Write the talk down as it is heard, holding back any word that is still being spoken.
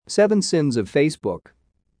7 Sins of Facebook.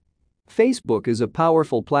 Facebook is a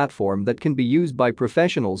powerful platform that can be used by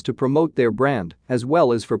professionals to promote their brand as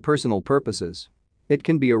well as for personal purposes. It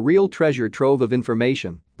can be a real treasure trove of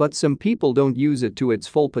information, but some people don't use it to its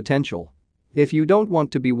full potential. If you don't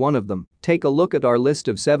want to be one of them, take a look at our list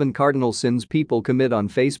of 7 cardinal sins people commit on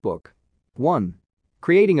Facebook. 1.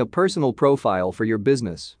 Creating a personal profile for your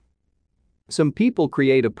business. Some people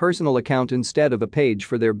create a personal account instead of a page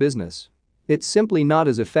for their business. It's simply not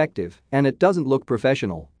as effective, and it doesn't look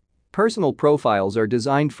professional. Personal profiles are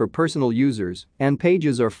designed for personal users, and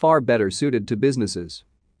pages are far better suited to businesses.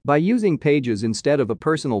 By using pages instead of a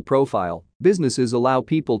personal profile, businesses allow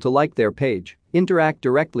people to like their page, interact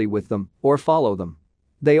directly with them, or follow them.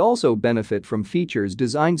 They also benefit from features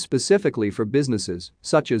designed specifically for businesses,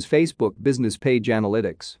 such as Facebook Business Page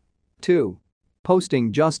Analytics. 2.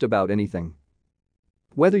 Posting just about anything.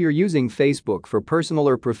 Whether you're using Facebook for personal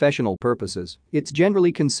or professional purposes, it's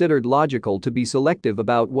generally considered logical to be selective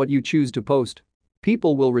about what you choose to post.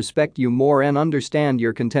 People will respect you more and understand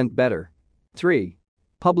your content better. 3.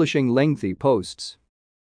 Publishing lengthy posts.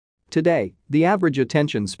 Today, the average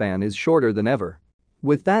attention span is shorter than ever.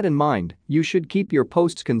 With that in mind, you should keep your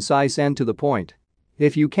posts concise and to the point.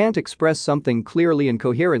 If you can't express something clearly and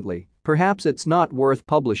coherently, perhaps it's not worth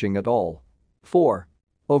publishing at all. 4.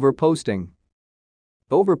 Overposting.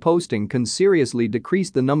 Overposting can seriously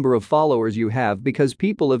decrease the number of followers you have because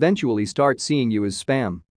people eventually start seeing you as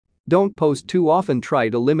spam. Don't post too often. Try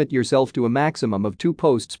to limit yourself to a maximum of 2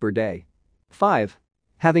 posts per day. 5.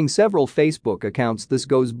 Having several Facebook accounts. This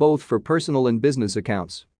goes both for personal and business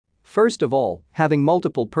accounts. First of all, having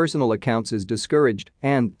multiple personal accounts is discouraged,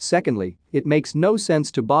 and, secondly, it makes no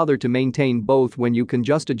sense to bother to maintain both when you can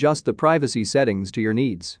just adjust the privacy settings to your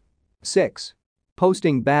needs. 6.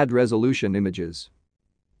 Posting bad resolution images.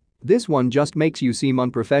 This one just makes you seem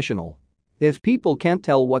unprofessional. If people can't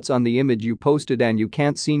tell what's on the image you posted and you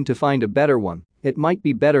can't seem to find a better one, it might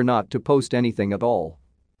be better not to post anything at all.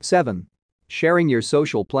 7. Sharing your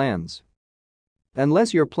social plans.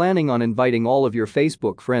 Unless you're planning on inviting all of your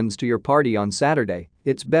Facebook friends to your party on Saturday,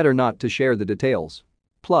 it's better not to share the details.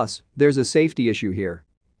 Plus, there's a safety issue here.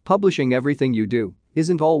 Publishing everything you do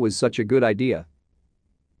isn't always such a good idea.